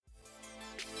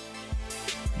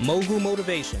Mogul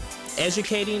Motivation,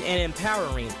 educating and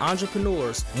empowering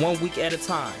entrepreneurs 1 week at a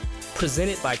time,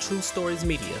 presented by True Stories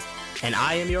Media. And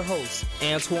I am your host,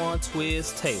 Antoine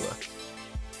Twiz Taylor.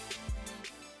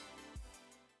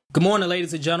 Good morning,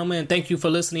 ladies and gentlemen. Thank you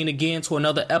for listening again to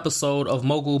another episode of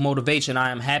Mogul Motivation. I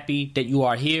am happy that you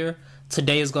are here.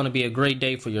 Today is going to be a great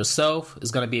day for yourself. It's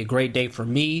going to be a great day for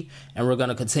me, and we're going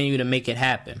to continue to make it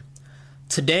happen.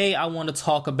 Today, I want to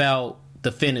talk about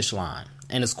the finish line,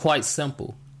 and it's quite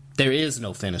simple. There is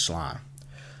no finish line.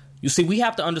 You see, we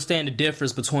have to understand the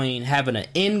difference between having an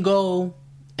end goal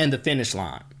and the finish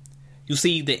line. You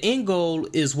see, the end goal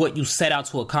is what you set out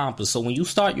to accomplish. So when you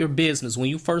start your business, when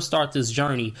you first start this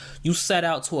journey, you set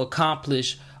out to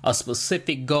accomplish a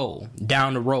specific goal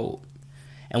down the road.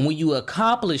 And when you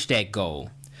accomplish that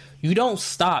goal, you don't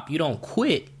stop, you don't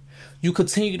quit. You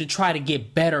continue to try to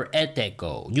get better at that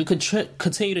goal. You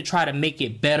continue to try to make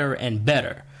it better and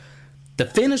better. The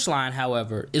finish line,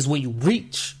 however, is when you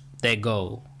reach that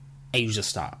goal and you just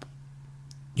stop.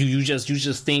 You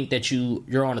just think that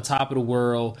you're on the top of the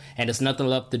world and there's nothing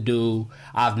left to do.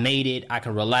 I've made it. I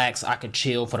can relax. I can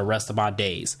chill for the rest of my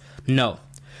days. No.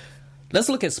 Let's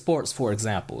look at sports, for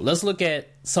example. Let's look at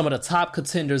some of the top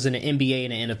contenders in the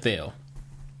NBA and the NFL.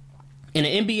 In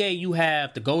the NBA, you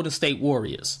have the Golden State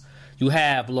Warriors. You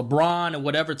have LeBron and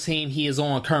whatever team he is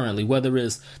on currently, whether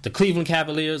it's the Cleveland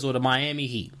Cavaliers or the Miami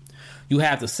Heat. You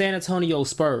have the San Antonio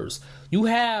Spurs. You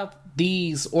have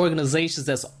these organizations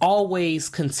that's always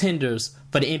contenders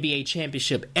for the NBA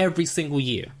championship every single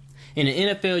year. In the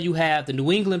NFL, you have the New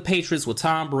England Patriots with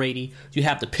Tom Brady. You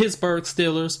have the Pittsburgh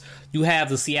Steelers. You have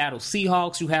the Seattle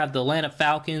Seahawks. You have the Atlanta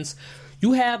Falcons.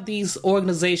 You have these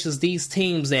organizations, these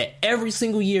teams that every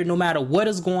single year, no matter what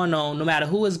is going on, no matter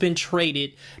who has been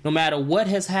traded, no matter what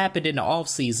has happened in the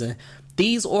offseason,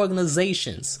 these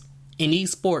organizations in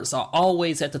these sports are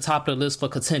always at the top of the list for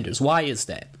contenders. Why is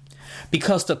that?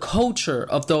 Because the culture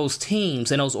of those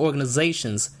teams and those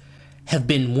organizations have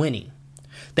been winning.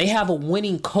 They have a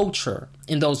winning culture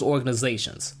in those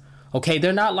organizations. Okay,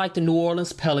 they're not like the New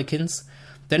Orleans Pelicans.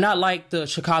 They're not like the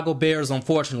Chicago Bears,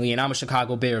 unfortunately, and I'm a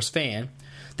Chicago Bears fan.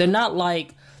 They're not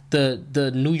like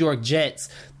the New York Jets.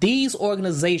 These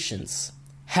organizations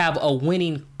have a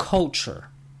winning culture,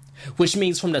 which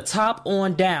means from the top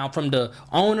on down, from the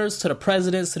owners to the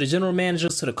presidents to the general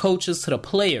managers to the coaches to the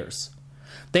players,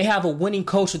 they have a winning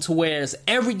culture to where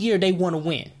every year they want to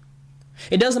win.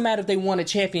 It doesn't matter if they won a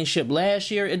championship last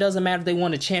year. It doesn't matter if they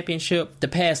won a championship the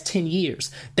past 10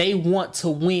 years. They want to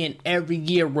win every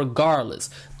year regardless.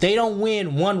 They don't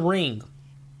win one ring.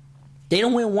 They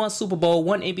don't win one Super Bowl,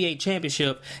 one NBA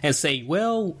championship and say,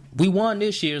 well, we won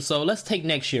this year, so let's take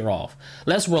next year off.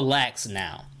 Let's relax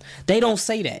now. They don't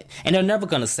say that, and they're never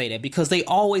going to say that because they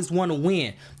always want to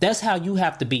win. That's how you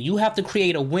have to be. You have to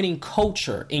create a winning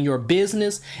culture in your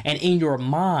business and in your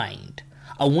mind.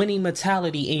 A winning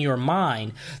mentality in your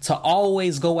mind to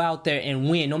always go out there and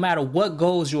win. No matter what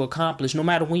goals you accomplish, no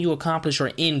matter when you accomplish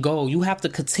your end goal, you have to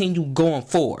continue going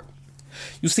forward.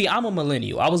 You see, I'm a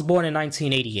millennial. I was born in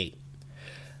 1988.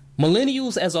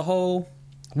 Millennials as a whole,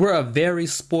 we're a very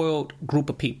spoiled group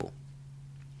of people.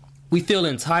 We feel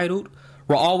entitled.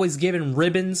 We're always given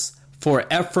ribbons for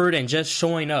effort and just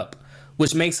showing up,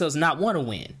 which makes us not want to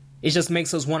win. It just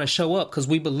makes us want to show up because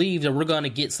we believe that we're going to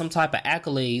get some type of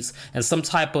accolades and some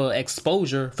type of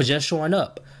exposure for just showing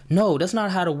up. No, that's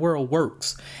not how the world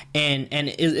works. And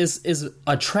it's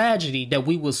a tragedy that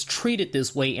we was treated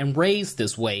this way and raised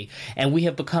this way. And we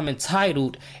have become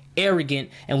entitled, arrogant,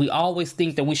 and we always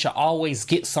think that we should always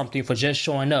get something for just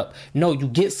showing up. No, you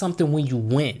get something when you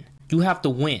win. You have to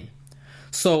win.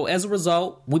 So as a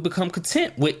result, we become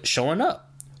content with showing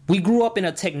up. We grew up in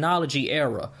a technology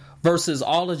era versus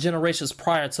all the generations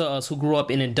prior to us who grew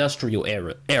up in industrial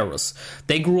eras.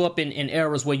 They grew up in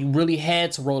eras where you really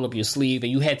had to roll up your sleeve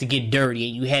and you had to get dirty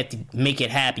and you had to make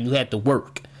it happen. You had to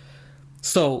work.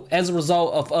 So as a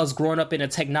result of us growing up in a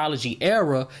technology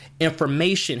era,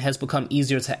 information has become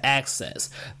easier to access.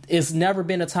 It's never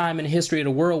been a time in the history of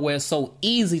the world where it's so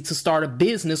easy to start a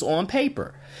business on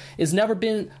paper. It's never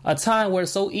been a time where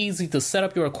it's so easy to set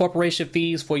up your corporation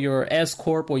fees for your S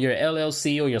Corp or your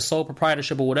LLC or your sole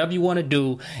proprietorship or whatever you want to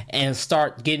do and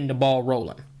start getting the ball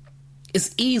rolling. It's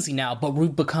easy now, but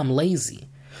we've become lazy.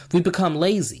 We've become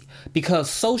lazy because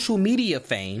social media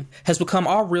fame has become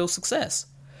our real success.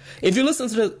 If you're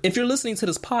listening to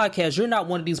this podcast, you're not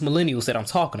one of these millennials that I'm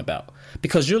talking about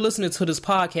because you're listening to this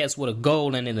podcast with a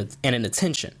goal and an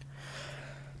intention.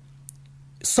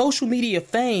 Social media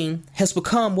fame has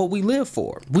become what we live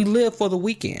for. We live for the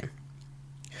weekend.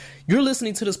 You're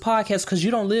listening to this podcast because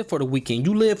you don't live for the weekend.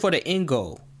 You live for the end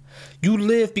goal. You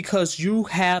live because you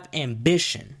have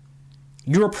ambition.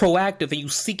 You're proactive and you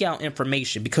seek out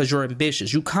information because you're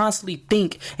ambitious. You constantly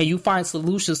think and you find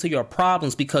solutions to your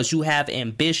problems because you have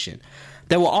ambition.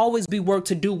 There will always be work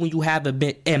to do when you have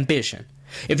ambition.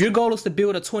 If your goal is to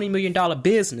build a $20 million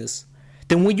business,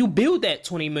 then when you build that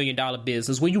 $20 million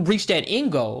business, when you reach that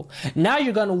end goal, now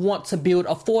you're going to want to build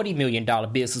a $40 million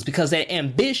business because that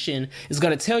ambition is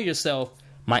going to tell yourself,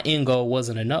 my end goal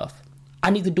wasn't enough. I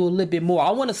need to do a little bit more.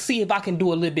 I want to see if I can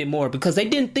do a little bit more because they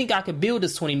didn't think I could build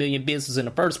this 20 million business in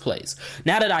the first place.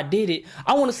 Now that I did it,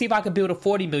 I want to see if I can build a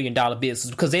 $40 million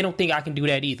business because they don't think I can do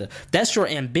that either. That's your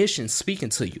ambition speaking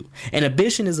to you. And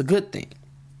ambition is a good thing.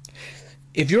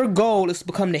 If your goal is to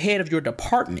become the head of your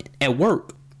department at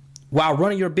work while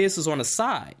running your business on the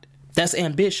side, that's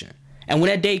ambition. And when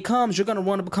that day comes, you're going to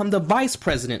want to become the vice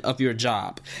president of your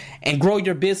job and grow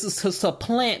your business to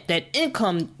supplant that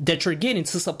income that you're getting,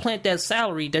 to supplant that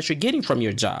salary that you're getting from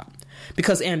your job.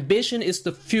 Because ambition is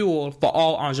the fuel for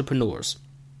all entrepreneurs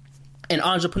and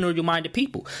entrepreneurial-minded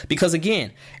people. Because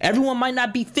again, everyone might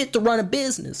not be fit to run a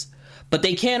business, but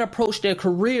they can approach their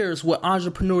careers with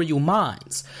entrepreneurial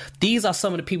minds. These are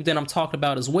some of the people that I'm talking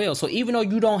about as well. So even though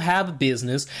you don't have a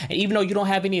business, and even though you don't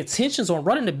have any intentions on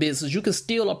running a business, you can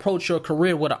still approach your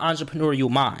career with an entrepreneurial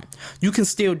mind. You can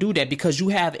still do that because you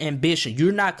have ambition.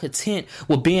 You're not content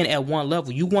with being at one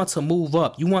level. You want to move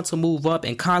up. You want to move up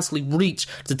and constantly reach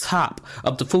the top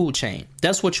of the food chain.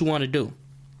 That's what you want to do.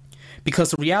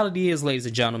 Because the reality is, ladies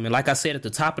and gentlemen, like I said at the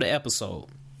top of the episode,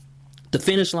 the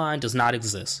finish line does not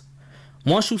exist.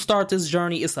 Once you start this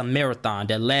journey, it's a marathon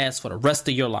that lasts for the rest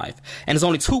of your life. And there's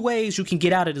only two ways you can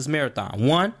get out of this marathon.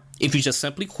 One, if you just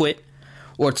simply quit.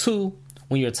 Or two,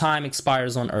 when your time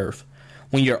expires on earth.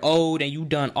 When you're old and you've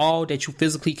done all that you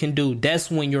physically can do, that's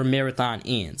when your marathon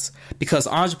ends. Because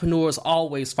entrepreneurs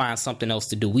always find something else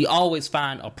to do. We always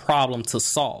find a problem to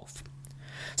solve.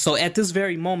 So at this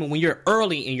very moment, when you're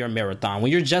early in your marathon,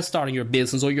 when you're just starting your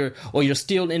business, or you're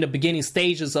still in the beginning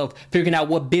stages of figuring out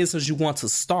what business you want to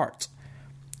start,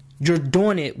 you're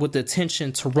doing it with the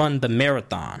intention to run the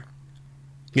marathon.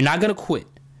 You're not going to quit.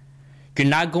 You're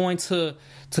not going to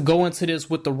go into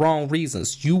this with the wrong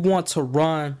reasons. You want to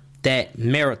run that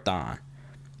marathon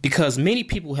because many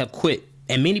people have quit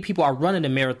and many people are running the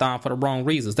marathon for the wrong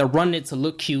reasons. They're running it to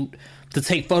look cute, to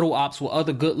take photo ops with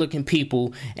other good looking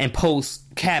people and post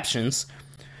captions.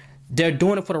 They're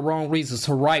doing it for the wrong reasons,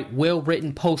 to write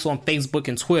well-written posts on Facebook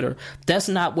and Twitter. That's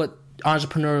not what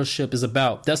entrepreneurship is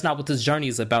about. That's not what this journey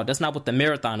is about. That's not what the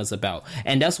marathon is about.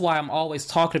 And that's why I'm always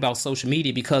talking about social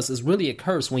media, because it's really a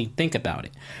curse when you think about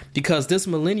it. Because this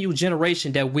millennial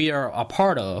generation that we are a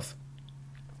part of,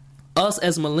 us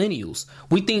as millennials,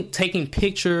 we think taking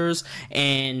pictures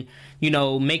and,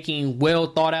 making well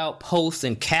thought out posts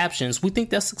and captions, we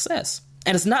think that's success.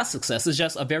 And it's not success. It's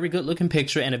just a very good looking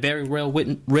picture and a very well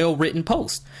written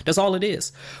post. That's all it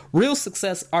is. Real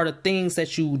success are the things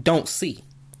that you don't see.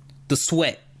 The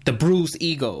sweat, the bruised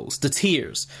egos, the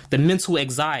tears, the mental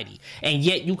anxiety, and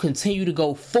yet you continue to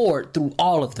go forward through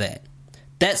all of that.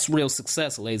 That's real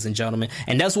success, ladies and gentlemen,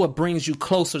 and that's what brings you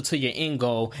closer to your end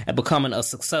goal and becoming a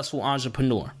successful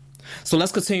entrepreneur. So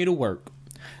let's continue to work.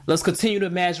 Let's continue to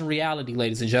imagine reality,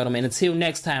 ladies and gentlemen. Until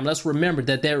next time, let's remember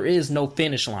that there is no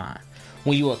finish line.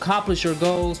 When you accomplish your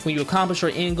goals, when you accomplish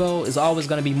your end goal, it's always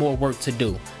going to be more work to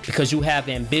do because you have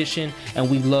ambition and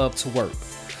we love to work.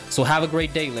 So have a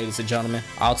great day, ladies and gentlemen.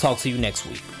 I'll talk to you next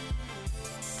week.